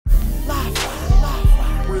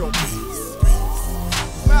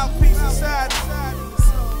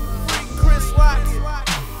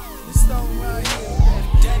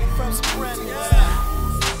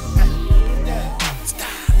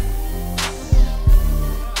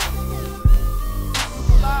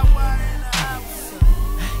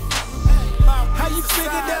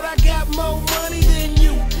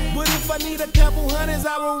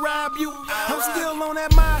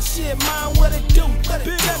get mine, what it do?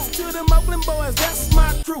 Big ups to them Oakland boys, that's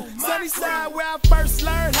my crew. Sunnyside where I first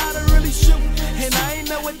learned how to really shoot. And I ain't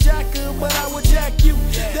know what Jack could, but I would jack you.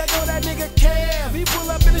 There go that nigga Kev, he pull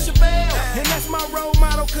up in the Chevelle. And that's my role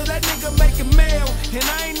model, cause that nigga make it mail. And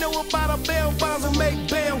I ain't know about a bail bonds and make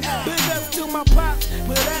bail. Big ups to my pops,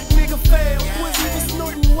 but that nigga failed. Was he was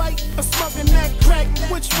snorting white or smoking that crack?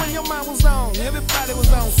 Which one your mind was on? Everybody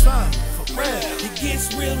was on something. It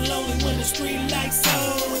gets real lonely when the street lights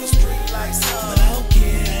on. But I don't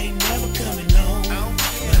care, I ain't never coming home.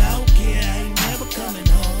 But I don't care, I ain't never coming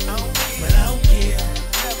home. But I don't care.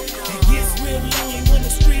 It gets real lonely when the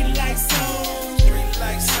street lights on. But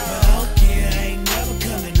I don't care, I ain't never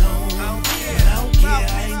coming home. But I don't care,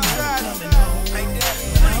 I ain't never coming home. But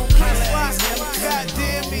I don't care, I ain't never coming home.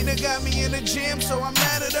 Goddamn, Mina got me in the gym, so I'm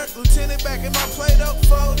mad at her. Lieutenant back in my Play-Doh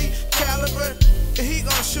 40 caliber. And he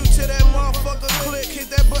gon' shoot to that motherfucker click. Hit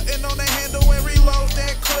that button on the handle and reload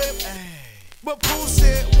that clip. But Pooh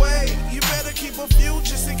said, wait, you better keep a few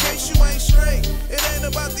just in case you ain't straight. It ain't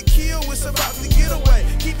about to kill, it's about to get away.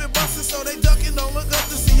 Keep it bustin' so they duckin', don't look up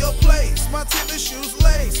to see your place. My tennis shoes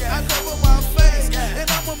lace, I cover my face. And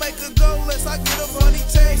I'ma make a go less, I get a funny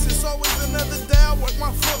taste. It's always another down, work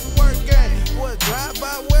my footwork game. What, drive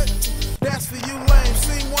by what? That's for you lame.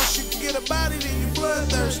 See, once you can get a body, then you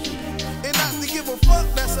bloodthirsty. And not to give a fuck,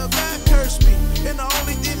 that's a God curse me. And the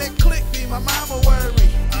only thing that clicked me, my mama worry.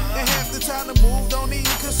 And half the time the move don't even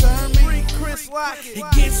concern me. Free Chris Lockett. It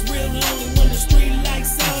gets real lonely when the street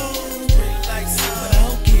lights on. But I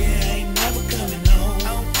don't care, I ain't never coming home.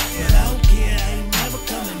 But I don't care, I ain't never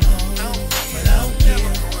coming home. But I don't care.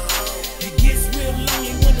 It gets real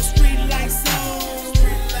lonely when the street lights on.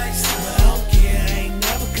 But I don't care, I ain't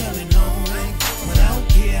never coming home. But I don't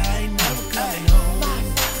care, I ain't never coming home.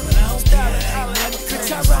 But I don't care, I ain't never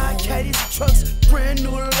coming home. I ride caddies, trucks, brand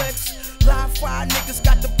new Lex. Live fire niggas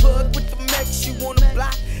got the plug with the mix. You wanna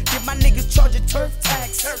block? Get my niggas charge a turf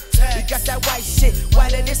tax. We got that white shit,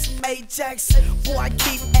 whiter than some Ajax. Boy, I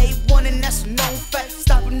keep A1 and that's a known fact.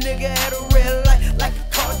 Stop a nigga at a red light like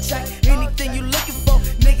a car jack. Anything you looking for,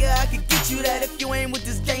 nigga, I can get you that. If you ain't with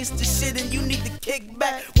this gangster shit and you need to kick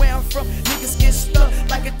back. Where I'm from, niggas get stuck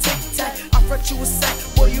like a tic-tac. I front you a sack,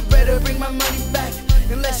 boy, you better bring my money back.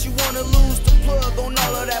 Unless you wanna lose the plug on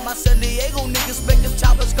all of that. My San Diego niggas make them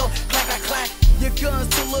choppers go clack, clack, clack. Your gun's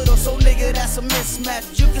too little, so nigga, that's a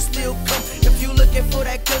mismatch. You can still come if you looking for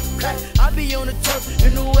that good crack. I be on the turf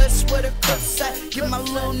in the west where the cuts at. Give my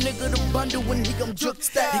little nigga the bundle when he come juke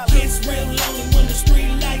stack. It gets real lonely when the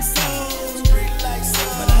street lights on.